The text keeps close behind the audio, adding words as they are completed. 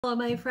Hello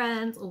my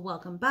friends,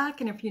 welcome back,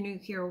 and if you're new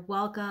here,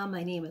 welcome.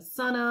 My name is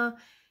Sana.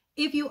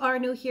 If you are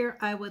new here,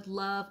 I would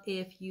love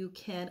if you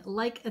can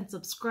like and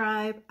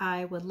subscribe.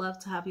 I would love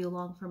to have you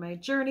along for my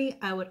journey.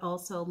 I would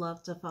also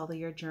love to follow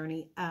your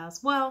journey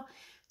as well.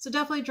 So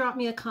definitely drop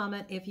me a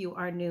comment if you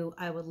are new.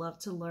 I would love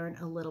to learn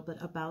a little bit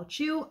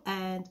about you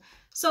and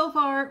so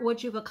far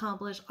what you've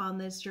accomplished on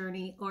this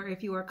journey, or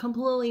if you are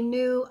completely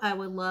new, I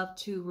would love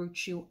to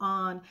root you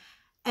on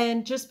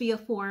and just be a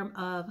form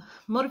of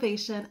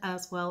motivation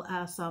as well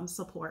as some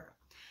support.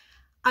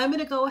 I'm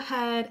going to go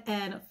ahead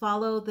and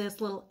follow this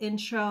little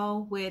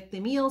intro with the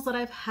meals that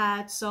I've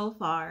had so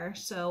far.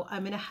 So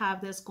I'm going to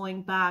have this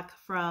going back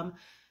from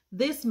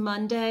this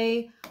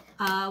Monday,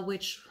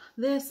 which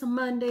this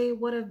Monday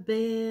would have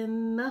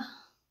been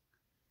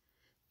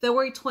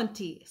February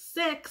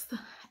 26th,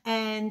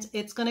 and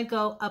it's going to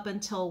go up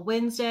until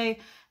Wednesday.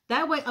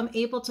 That way I'm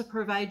able to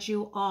provide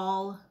you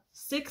all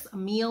 6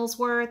 meals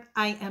worth.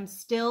 I am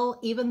still,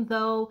 even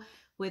though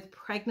with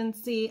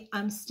pregnancy,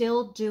 I'm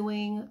still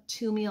doing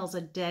 2 meals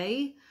a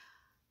day.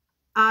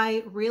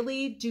 I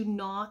really do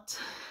not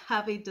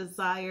have a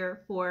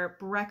desire for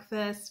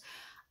breakfast.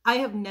 I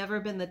have never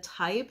been the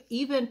type,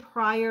 even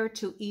prior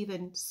to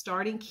even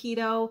starting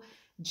keto,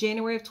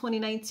 January of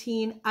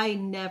 2019, I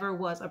never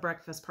was a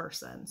breakfast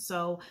person.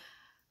 So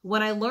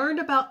when I learned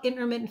about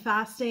intermittent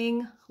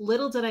fasting,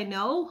 little did I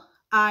know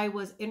I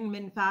was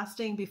intermittent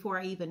fasting before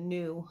I even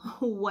knew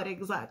what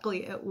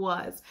exactly it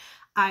was.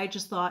 I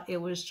just thought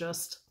it was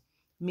just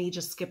me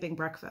just skipping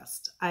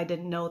breakfast. I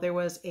didn't know there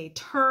was a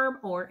term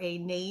or a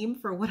name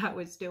for what I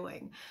was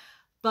doing.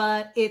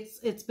 But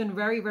it's been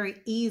very,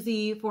 very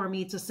easy for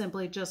me to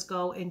simply just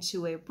go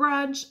into a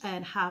brunch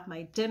and have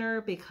my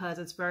dinner because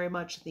it's very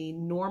much the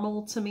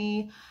normal to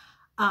me.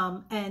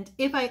 And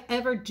if I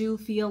ever do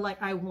feel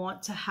like I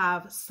want to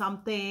have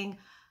something,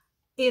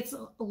 it's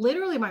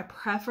literally my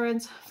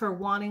preference for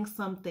wanting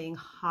something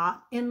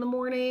hot in the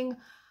morning.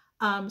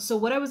 So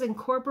what I was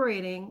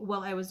incorporating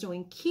while I was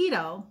doing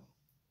keto,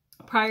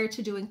 prior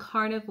to doing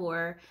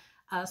carnivore,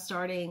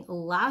 starting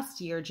last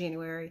year,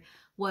 January,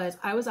 was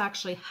I was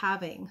actually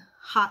having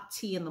hot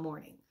tea in the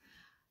morning.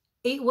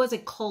 It was a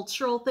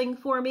cultural thing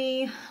for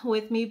me,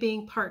 with me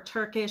being part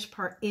Turkish,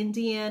 part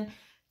Indian.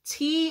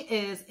 Tea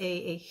is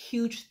a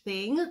huge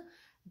thing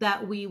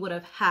that we would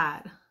have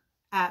had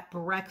at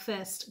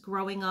breakfast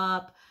growing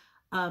up,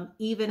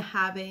 even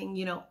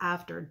having,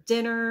 after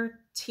dinner,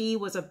 tea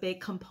was a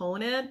big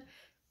component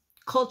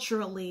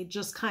culturally,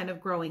 just kind of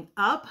growing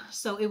up.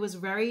 So it was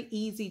very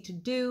easy to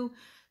do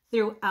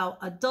throughout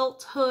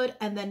adulthood,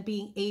 and then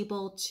being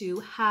able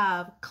to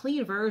have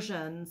clean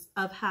versions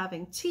of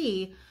having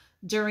tea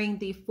during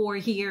the 4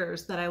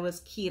 years that I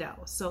was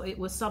keto. So it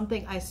was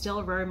something I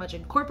still very much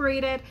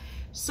incorporated.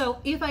 So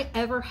if I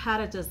ever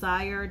had a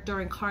desire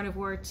during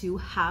carnivore to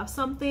have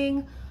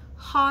something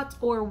hot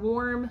or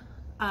warm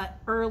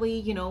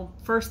early,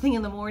 first thing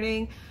in the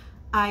morning,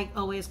 I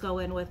always go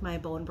in with my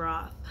bone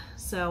broth.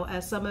 So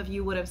as some of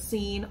you would have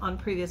seen on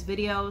previous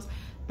videos,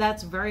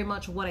 that's very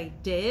much what I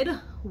did,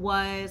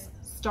 was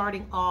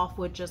starting off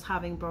with just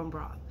having bone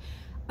broth,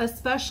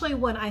 especially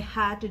when I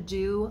had to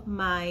do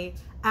my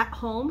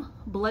at-home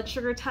blood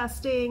sugar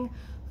testing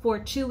for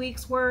 2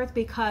 weeks worth,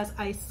 because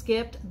I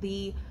skipped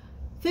the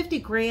 50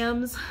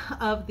 grams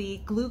of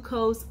the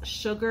glucose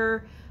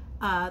sugar,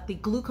 the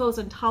glucose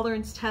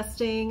intolerance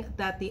testing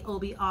that the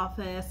OB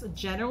office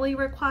generally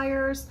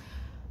requires.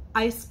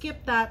 I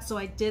skipped that, so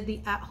I did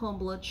the at-home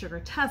blood sugar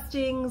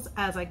testings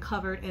as I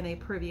covered in a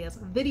previous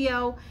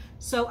video.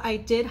 So I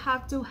did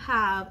have to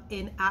have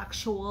an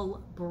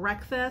actual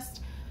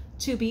breakfast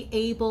to be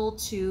able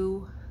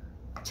to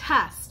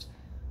test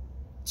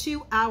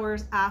 2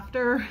 hours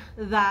after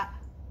that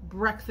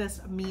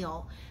breakfast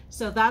meal.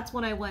 So that's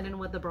when I went in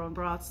with the bone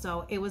broth.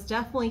 So it was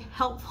definitely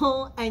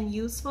helpful and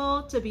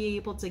useful to be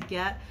able to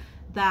get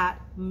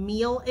that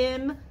meal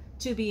in,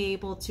 to be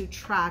able to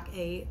track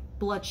a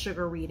blood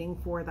sugar reading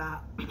for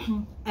that.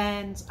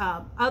 And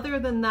other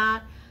than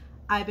that,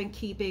 I've been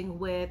keeping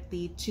with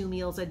the 2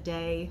 meals a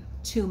day,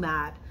 2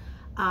 MAD.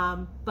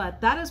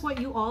 But that is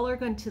what you all are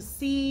going to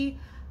see.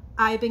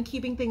 I've been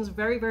keeping things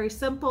very, very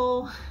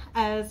simple,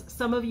 as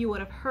some of you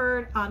would have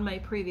heard on my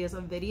previous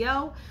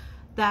video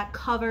that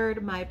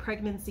covered my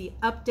pregnancy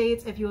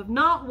updates. If you have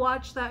not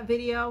watched that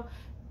video,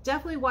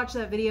 definitely watch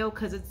that video,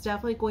 because it's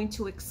definitely going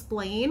to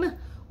explain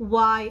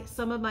why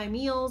some of my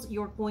meals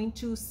you're going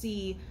to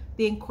see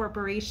the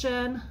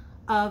incorporation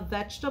of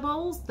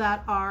vegetables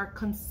that are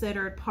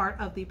considered part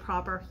of the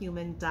proper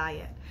human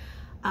diet.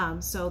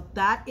 So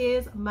that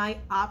is my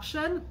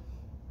option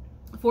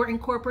for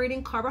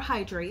incorporating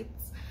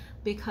carbohydrates,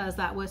 because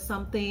that was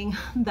something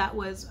that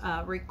was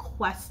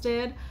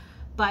requested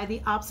by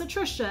the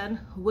obstetrician,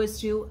 was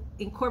to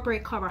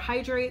incorporate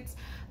carbohydrates.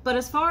 But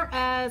as far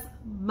as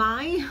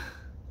my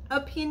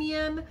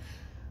opinion,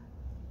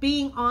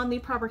 being on the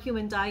proper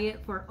human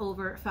diet for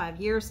over 5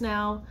 years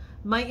now,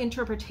 my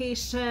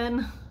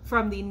interpretation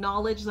from the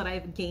knowledge that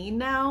I've gained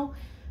now,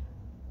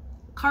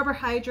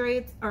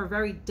 carbohydrates are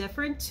very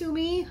different to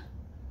me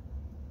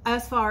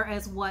as far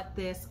as what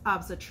this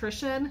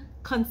obstetrician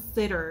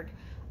considered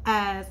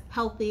as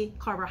healthy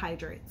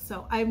carbohydrates.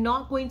 So I'm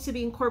not going to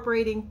be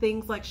incorporating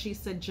things like she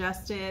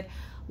suggested,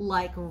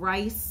 like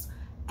rice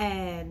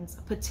and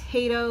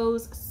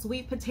potatoes,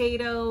 sweet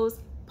potatoes,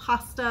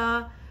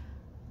 pasta,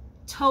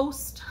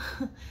 toast,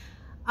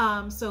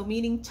 so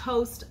meaning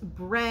toast,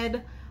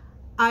 bread.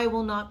 I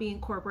will not be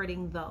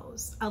incorporating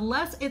those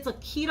unless it's a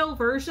keto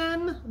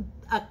version,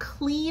 a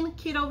clean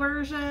keto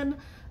version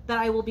that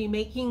I will be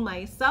making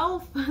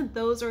myself.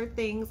 Those are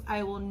things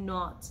I will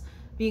not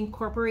be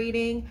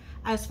incorporating,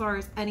 as far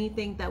as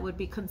anything that would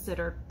be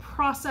considered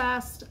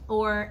processed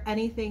or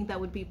anything that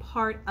would be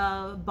part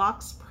of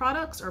boxed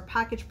products or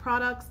packaged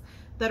products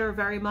that are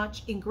very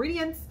much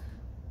ingredients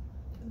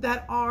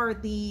that are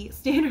the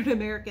standard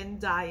American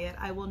diet.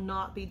 I will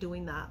not be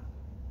doing that.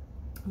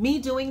 Me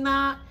doing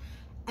that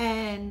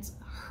and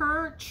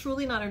her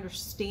truly not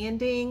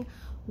understanding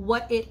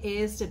what it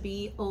is to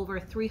be over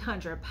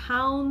 300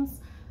 pounds,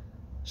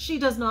 she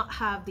does not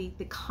have the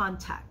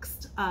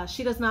context.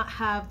 She does not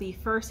have the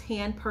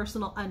firsthand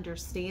personal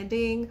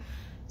understanding.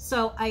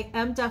 So I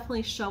am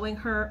definitely showing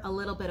her a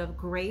little bit of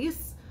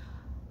grace.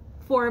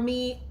 For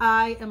me,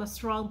 I am a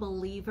strong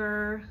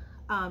believer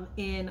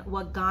in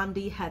what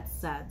Gandhi had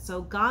said.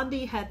 So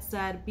Gandhi had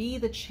said, be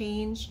the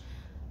change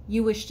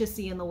you wish to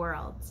see in the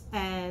world.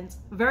 And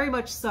very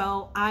much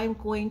so, I'm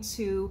going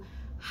to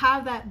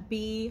have that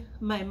be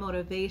my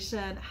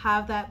motivation,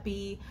 have that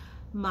be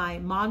my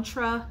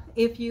mantra,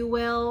 if you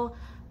will,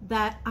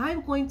 that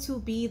I'm going to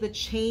be the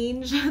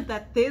change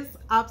that this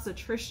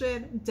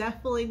obstetrician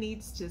definitely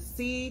needs to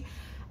see.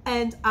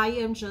 And I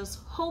am just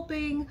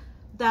hoping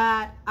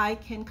that I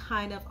can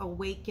kind of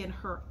awaken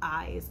her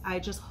eyes. I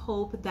just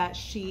hope that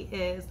she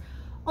is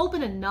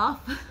open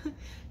enough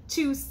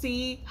to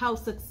see how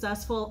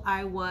successful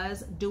I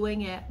was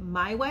doing it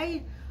my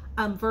way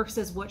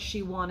versus what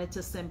she wanted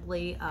to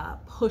simply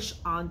push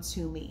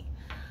onto me.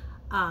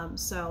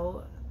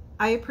 So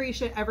I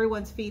appreciate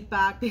everyone's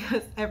feedback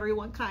because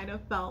everyone kind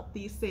of felt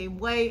the same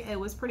way. It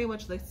was pretty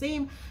much the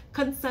same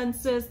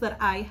consensus that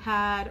I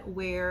had,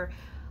 where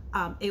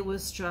it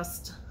was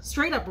just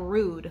straight up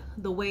rude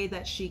the way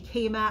that she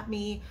came at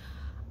me.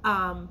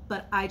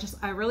 But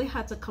I really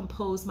had to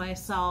compose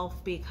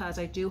myself because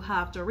I do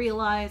have to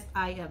realize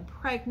I am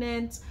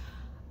pregnant,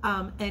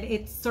 and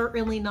it's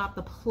certainly not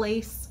the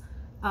place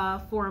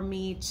for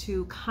me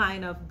to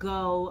kind of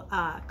go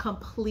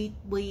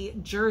completely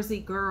Jersey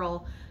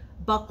girl,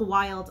 buck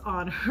wild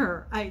on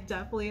her. I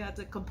definitely had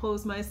to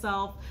compose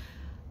myself.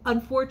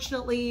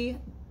 Unfortunately,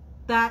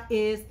 that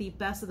is the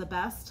best of the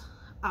best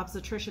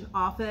obstetrician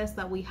office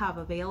that we have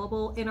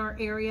available in our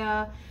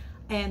area,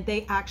 and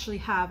they actually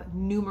have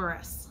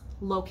numerous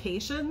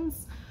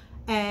locations.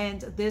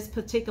 And this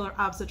particular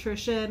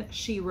obstetrician,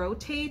 she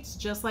rotates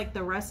just like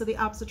the rest of the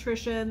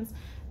obstetricians.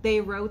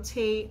 They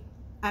rotate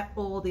at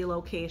all the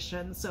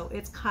locations. So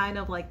it's kind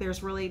of like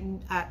there's really,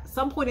 at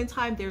some point in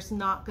time, there's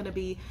not going to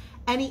be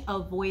any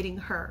avoiding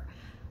her.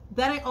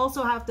 Then I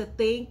also have to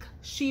think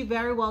she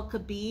very well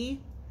could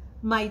be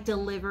my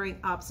delivering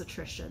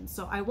obstetrician.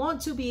 So I want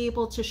to be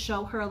able to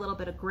show her a little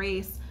bit of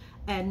grace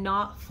and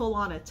not full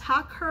on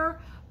attack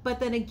her, but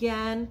then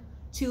again,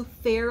 to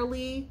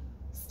fairly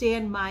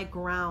stand my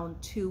ground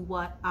to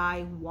what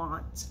I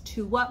want,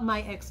 to what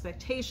my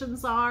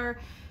expectations are.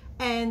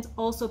 And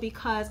also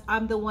because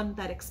I'm the one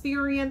that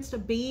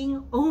experienced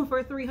being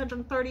over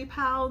 330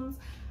 pounds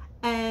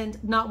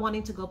and not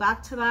wanting to go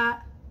back to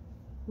that,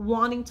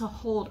 wanting to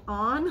hold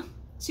on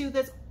to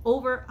this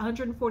over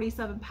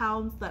 147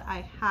 pounds that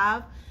I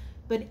have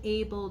been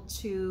able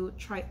to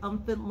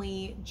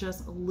triumphantly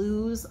just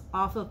lose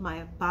off of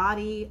my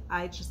body.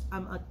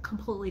 I'm a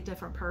completely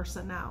different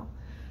person now.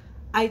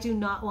 I do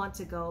not want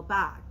to go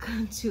back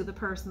to the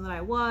person that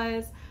I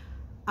was.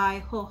 I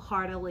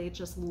wholeheartedly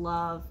just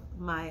love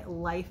my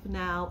life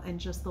now and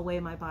just the way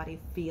my body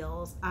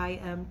feels. I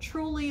am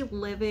truly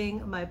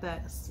living my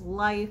best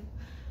life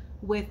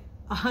with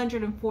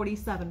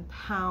 147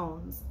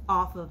 pounds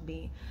off of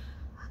me.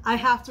 I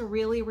have to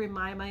really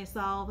remind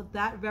myself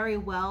that very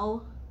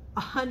well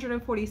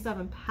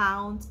 147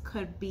 pounds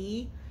could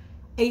be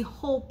a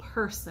whole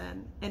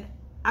person, an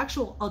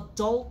actual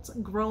adult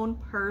grown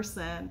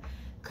person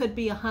could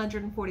be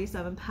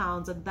 147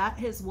 pounds, and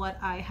that is what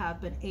I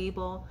have been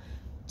able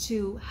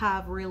to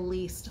have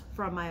released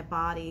from my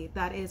body.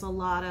 That is a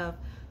lot of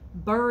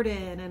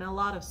burden and a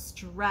lot of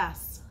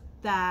stress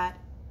that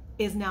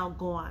is now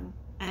gone,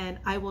 and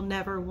I will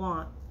never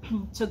want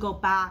to go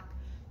back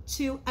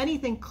to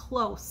anything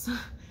close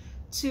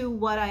to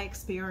what I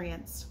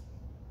experienced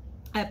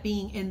at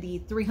being in the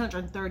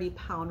 330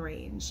 pound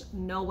range.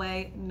 No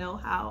way, no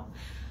how.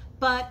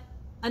 But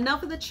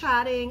enough of the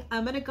chatting.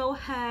 I'm gonna go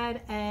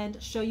ahead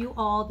and show you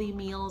all the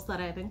meals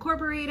that I've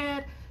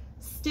incorporated,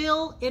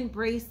 still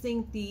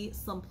embracing the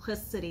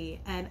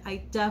simplicity. And I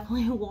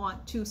definitely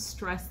want to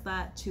stress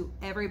that to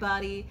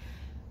everybody.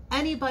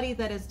 Anybody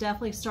that is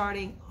definitely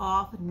starting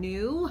off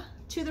new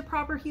to the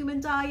proper human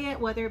diet,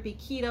 whether it be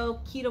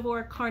keto,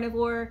 ketovore,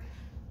 carnivore,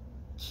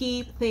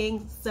 Keep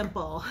things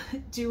simple.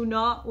 Do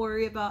not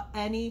worry about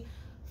any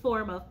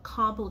form of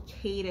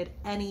complicated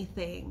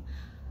anything.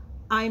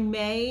 I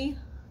may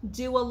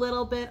do a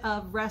little bit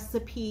of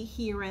recipe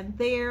here and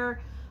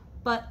there,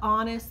 but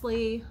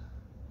honestly,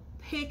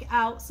 pick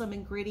out some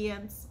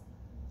ingredients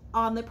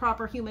on the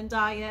proper human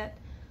diet,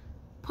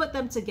 put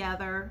them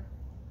together,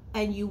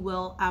 and you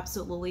will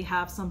absolutely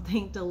have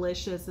something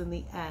delicious in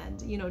the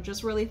end. You know,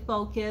 just really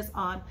focus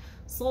on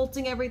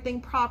salting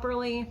everything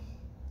properly.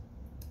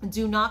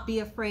 Do not be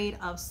afraid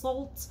of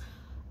salt.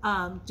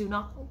 Do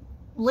not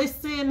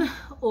listen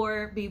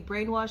or be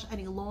brainwashed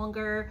any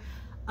longer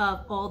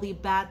of all the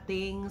bad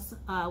things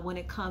when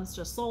it comes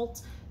to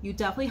salt. You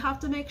definitely have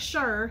to make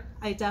sure.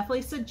 I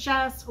definitely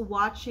suggest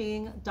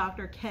watching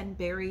Dr. Ken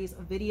Berry's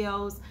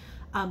videos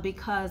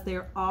because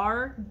there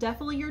are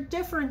definitely your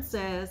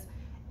differences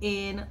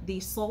in the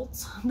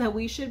salts that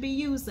we should be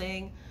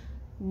using.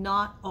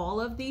 Not all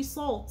of these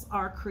salts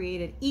are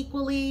created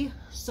equally,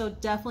 so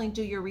definitely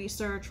do your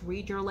research,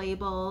 read your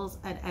labels,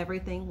 and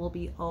everything will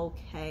be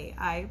okay.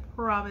 I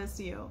promise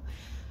you.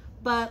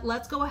 But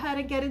let's go ahead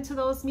and get into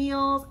those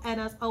meals. And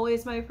as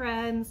always, my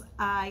friends,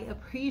 I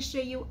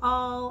appreciate you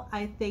all.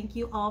 I thank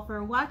you all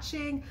for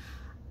watching.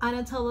 And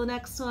until the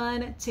next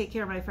one, take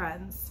care, my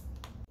friends.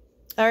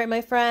 All right,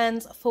 my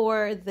friends,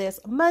 for this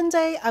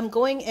Monday, I'm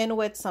going in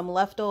with some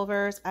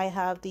leftovers. I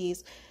have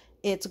these,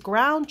 it's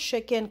ground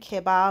chicken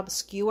kebab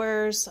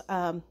skewers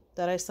that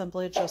I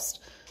simply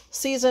just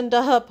seasoned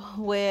up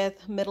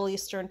with Middle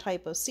Eastern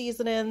type of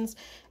seasonings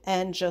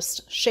and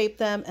just shape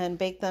them and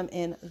bake them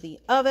in the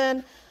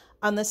oven.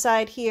 On the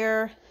side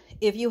here,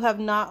 if you have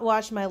not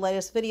watched my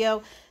latest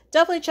video,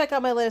 definitely check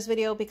out my latest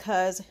video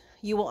because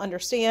you will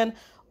understand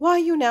why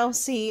you now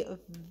see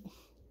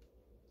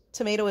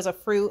tomato as a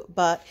fruit,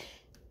 but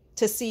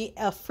to see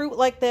a fruit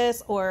like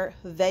this or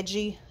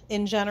veggie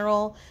in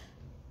general,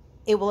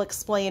 it will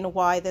explain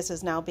why this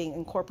is now being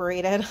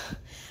incorporated.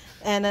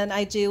 And then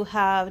I do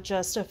have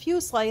just a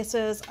few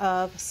slices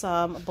of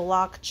some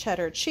block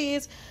cheddar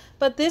cheese.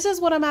 But this is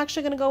what I'm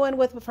actually going to go in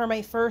with for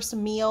my first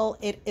meal.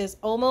 It is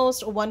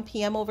almost 1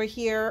 p.m. over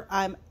here.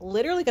 I'm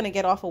literally going to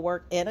get off of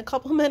work in a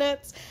couple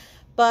minutes.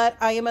 But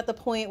I am at the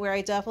point where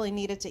I definitely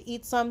needed to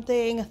eat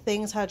something.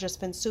 Things have just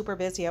been super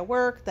busy at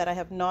work that I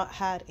have not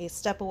had a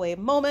step away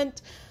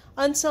moment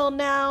until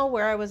now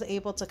where I was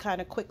able to kind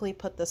of quickly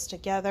put this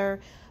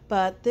together.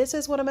 But this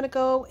is what I'm going to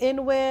go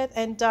in with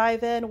and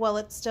dive in while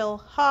it's still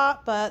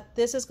hot. But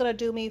this is going to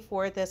do me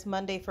for this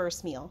Monday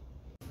first meal.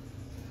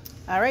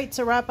 All right,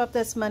 to wrap up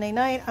this Monday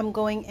night, I'm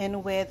going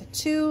in with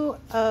 2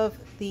 of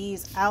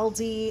these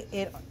Aldi.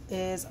 It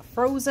is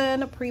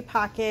frozen,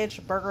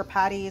 prepackaged burger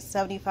patties,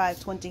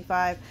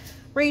 75-25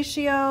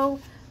 ratio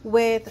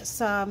with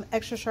some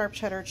extra sharp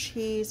cheddar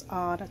cheese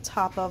on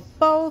top of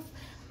both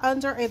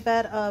under a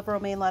bed of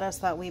romaine lettuce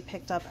that we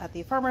picked up at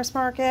the farmer's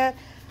market.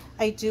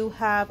 I do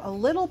have a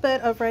little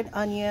bit of red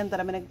onion that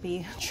I'm going to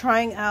be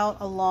trying out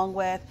along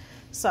with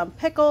some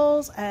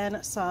pickles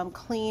and some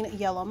clean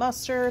yellow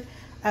mustard,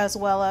 as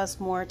well as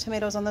more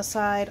tomatoes on the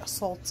side,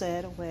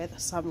 salted with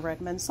some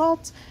Redmond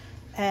salt.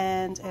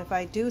 And if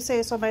I do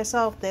say so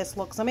myself, this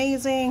looks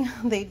amazing.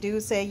 They do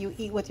say you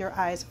eat with your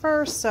eyes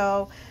first,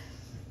 so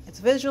it's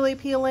visually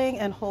appealing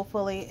and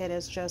hopefully it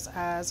is just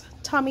as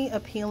tummy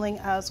appealing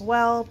as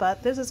well.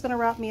 But this is going to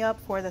wrap me up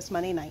for this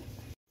Monday night.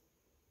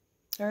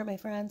 All right, my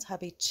friends,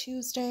 happy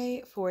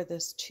Tuesday. For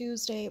this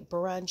Tuesday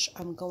brunch,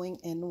 I'm going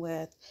in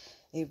with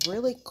a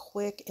really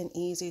quick and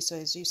easy. So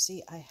as you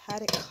see, I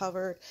had it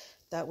covered.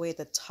 That way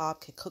the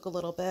top could cook a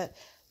little bit.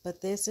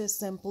 But this is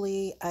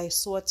simply, I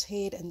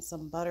sauteed in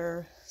some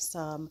butter,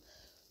 some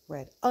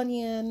red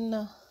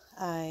onion.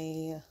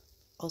 I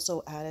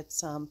also added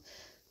some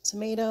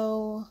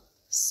tomato,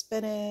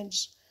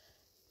 spinach,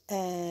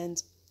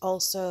 and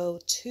also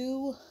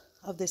 2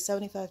 of the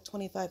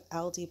 75-25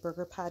 Aldi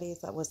burger patties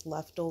that was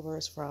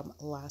leftovers from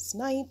last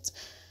night.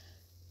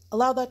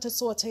 Allow that to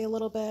saute a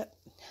little bit.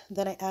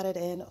 Then I added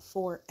in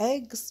 4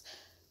 eggs,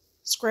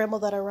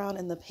 scrambled that around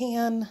in the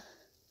pan,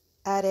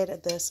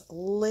 added this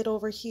lid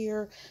over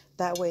here.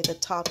 That way the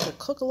top could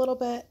cook a little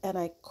bit, and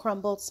I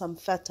crumbled some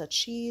feta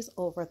cheese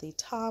over the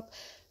top,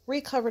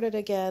 recovered it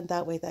again.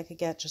 That way that could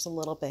get just a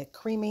little bit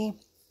creamy.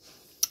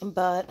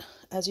 But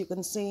as you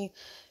can see,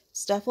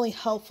 it's definitely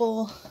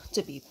helpful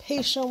to be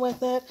patient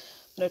with it.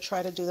 I'm going to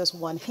try to do this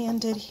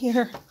one-handed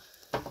here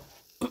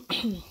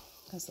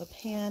because the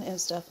pan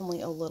is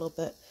definitely a little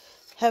bit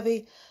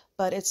heavy,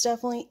 but it's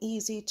definitely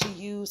easy to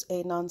use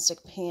a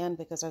nonstick pan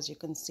because as you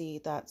can see,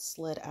 that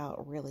slid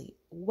out really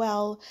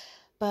well.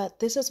 But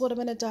this is what I'm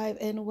going to dive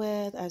in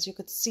with. As you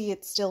can see,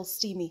 it's still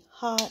steamy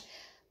hot,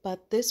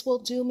 but this will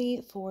do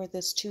me for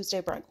this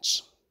Tuesday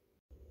brunch.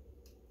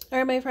 All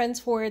right, my friends,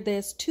 for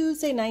this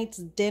Tuesday night's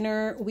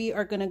dinner, we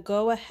are going to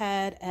go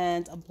ahead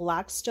and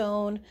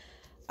Blackstone.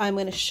 I'm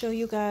going to show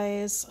you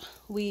guys.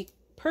 We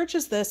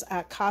purchased this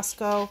at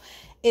Costco.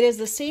 It is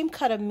the same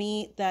cut of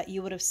meat that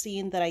you would have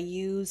seen that I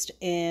used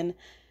in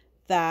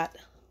that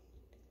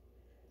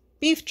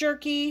beef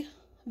jerky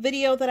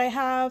video that I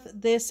have.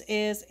 This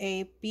is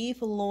a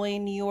beef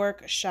loin New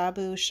York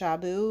shabu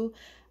shabu.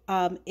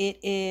 It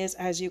is,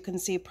 as you can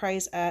see,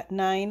 priced at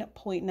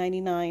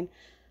 9.99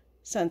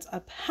 cents a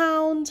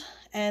pound,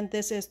 and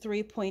this is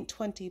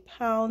 3.20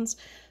 pounds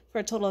for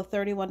a total of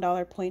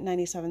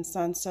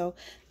 $31.97. So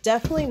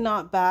definitely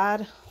not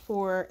bad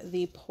for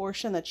the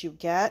portion that you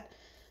get.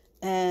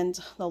 And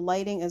the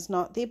lighting is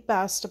not the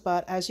best,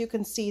 but as you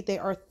can see, they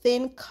are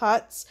thin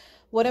cuts.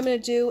 What I'm going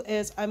to do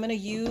is I'm going to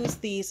use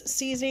these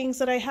seasonings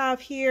that I have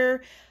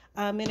here.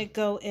 I'm going to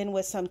go in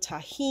with some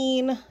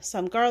tahini,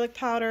 some garlic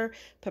powder,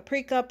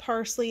 paprika,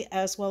 parsley,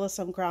 as well as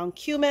some ground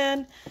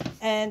cumin.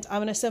 And I'm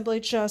going to simply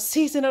just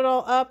season it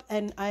all up,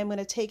 and I'm going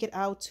to take it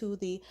out to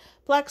the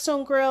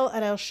Blackstone grill,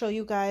 and I'll show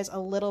you guys a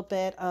little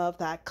bit of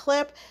that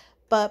clip.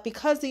 But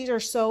because these are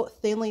so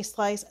thinly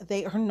sliced,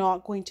 they are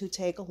not going to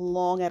take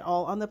long at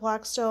all on the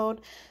Blackstone.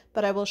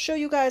 But I will show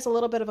you guys a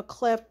little bit of a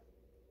clip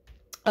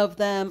of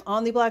them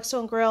on the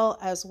Blackstone grill,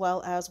 as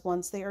well as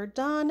once they are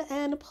done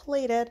and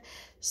plated.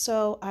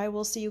 So I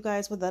will see you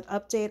guys with an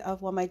update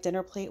of what my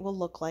dinner plate will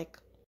look like.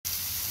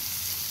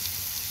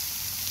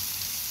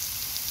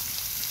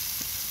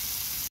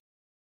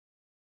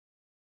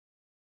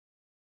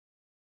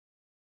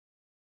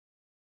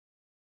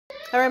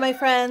 All right, my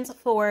friends,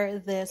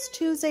 for this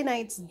Tuesday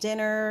night's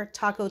dinner,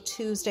 Taco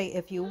Tuesday,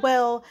 if you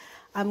will,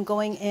 I'm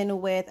going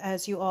in with,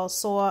 as you all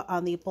saw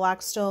on the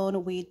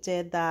Blackstone, we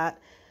did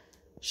that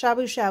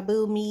shabu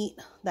shabu meat,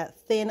 that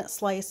thin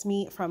sliced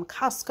meat from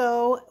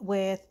Costco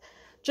with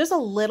just a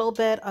little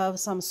bit of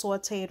some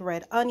sauteed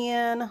red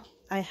onion.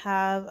 I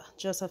have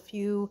just a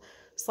few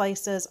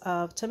slices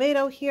of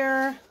tomato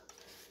here,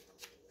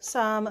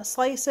 some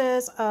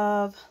slices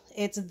of,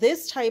 it's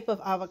this type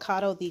of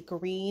avocado, the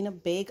green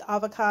big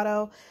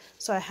avocado.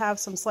 So I have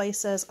some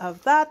slices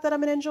of that I'm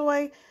gonna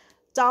enjoy.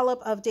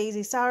 Dollop of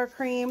Daisy sour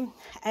cream,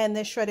 and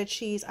this shredded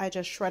cheese I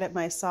just shredded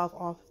myself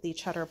off the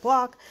cheddar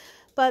block.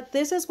 But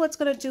this is what's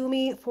gonna do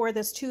me for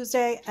this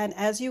Tuesday. And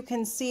as you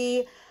can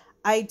see,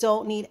 I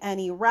don't need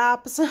any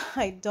wraps.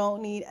 I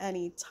don't need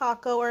any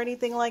taco or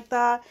anything like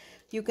that.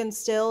 You can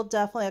still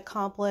definitely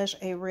accomplish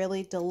a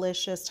really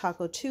delicious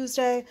Taco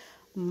Tuesday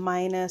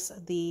minus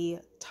the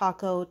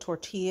taco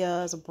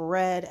tortillas,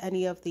 bread,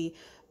 any of the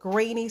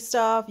grainy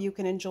stuff. You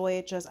can enjoy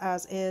it just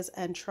as is,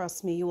 and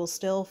trust me, you will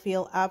still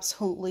feel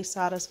absolutely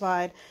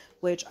satisfied,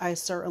 which I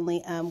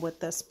certainly am with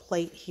this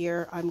plate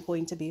here. I'm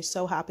going to be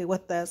so happy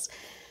with this.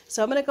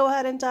 So I'm going to go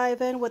ahead and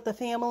dive in with the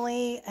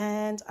family,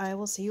 and I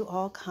will see you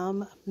all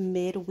come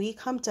midweek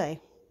hump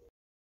day.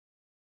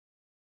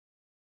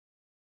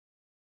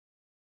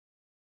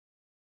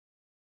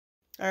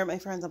 All right, my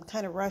friends, I'm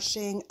kind of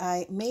rushing.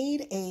 I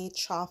made a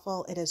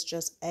chaffle. It is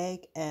just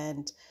egg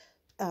and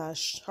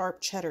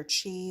sharp cheddar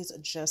cheese,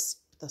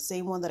 just the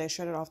same one that I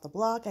shredded off the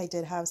block. I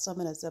did have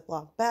some in a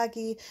Ziploc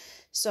baggie,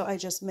 so I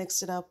just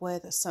mixed it up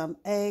with some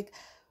egg.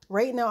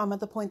 Right now, I'm at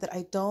the point that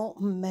I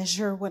don't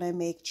measure when I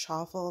make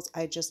chaffles.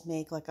 I just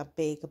make like a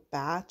big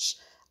batch.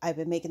 I've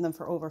been making them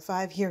for over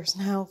 5 years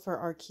now for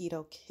our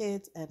keto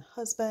kids and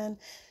husband.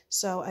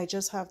 So I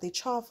just have the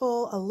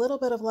chaffle, a little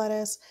bit of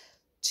lettuce,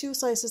 2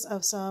 slices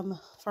of some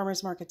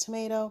farmer's market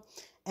tomato,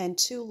 and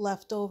 2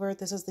 leftover.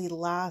 This is the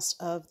last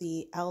of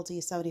the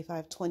LD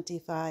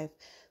 7525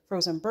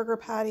 frozen burger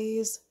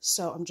patties.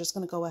 So I'm just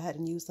going to go ahead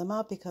and use them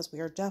up because we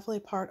are definitely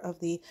part of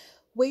the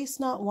Waste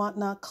Not Want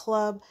Not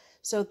Club.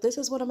 So this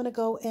is what I'm going to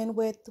go in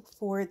with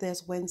for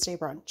this Wednesday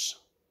brunch.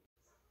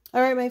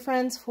 All right, my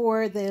friends,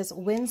 for this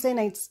Wednesday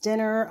night's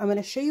dinner, I'm going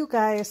to show you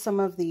guys some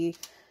of the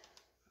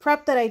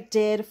prep that I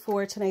did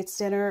for tonight's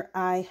dinner.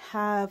 I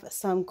have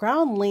some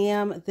ground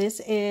lamb.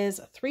 This is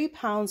 3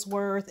 pounds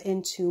worth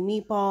into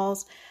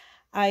meatballs.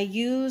 I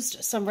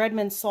used some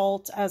Redmond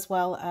salt as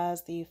well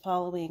as the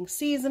following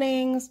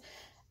seasonings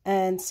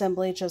and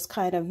simply just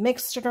kind of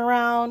mixed it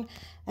around.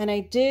 And I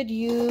did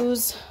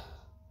use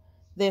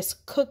this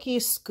cookie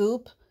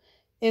scoop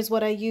is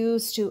what I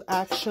used to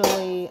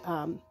actually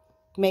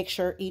make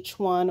sure each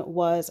one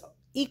was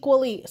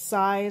equally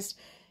sized.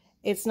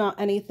 It's not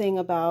anything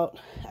about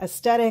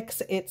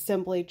aesthetics. It's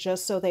simply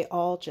just so they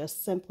all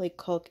just simply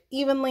cook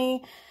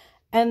evenly.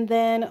 And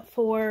then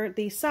for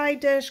the side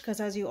dish, because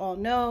as you all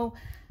know,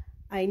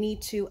 I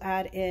need to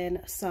add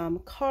in some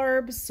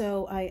carbs.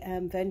 So I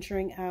am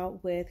venturing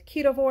out with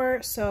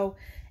Ketovore. So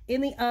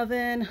in the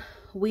oven,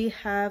 we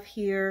have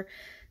here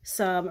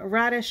some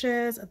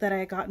radishes that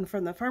I gotten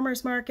from the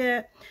farmer's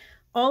market.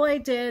 All I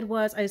did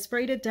was I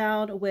sprayed it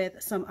down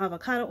with some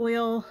avocado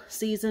oil,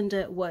 seasoned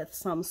it with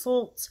some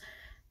salt,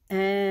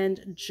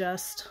 and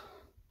just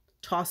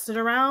tossed it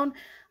around.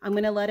 I'm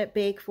going to let it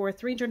bake for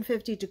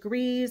 350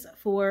 degrees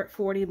for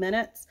 40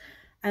 minutes.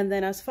 And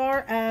then as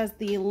far as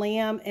the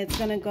lamb, it's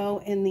going to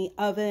go in the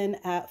oven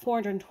at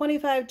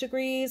 425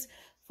 degrees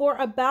for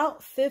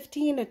about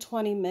 15 to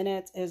 20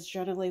 minutes is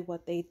generally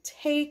what they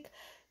take.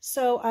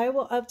 So I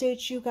will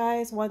update you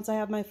guys once I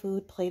have my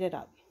food plated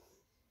up.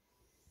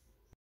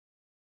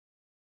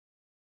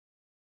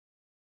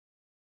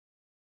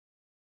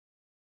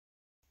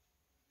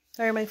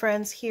 All right, my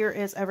friends, here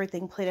is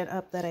everything plated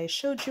up that I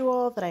showed you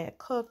all that I had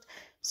cooked.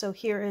 So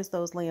here is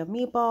those lamb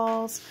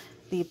meatballs,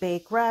 the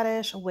baked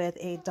radish with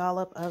a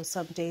dollop of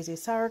some daisy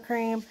sour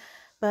cream.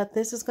 But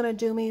this is going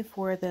to do me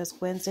for this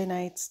Wednesday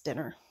night's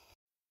dinner.